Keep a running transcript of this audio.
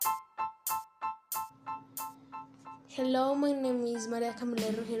Hello, my name is Maria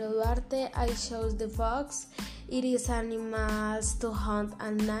Camila Ruggiero Duarte. I chose the fox. It is animals to hunt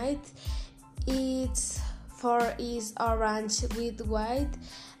at night. Its fur is orange with white.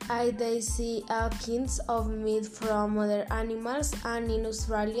 They see kinds of meat from other animals, and in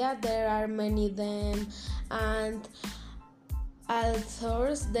Australia there are many of them. And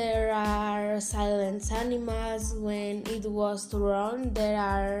although there are silent animals, when it was to run, there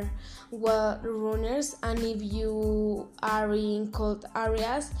are wild runners, and if you are in cold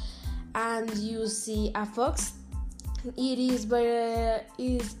areas and you see a fox, it is better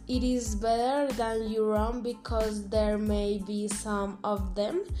than you run because there may be some of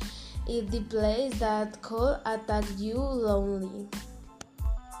them in the place that could attack you lonely.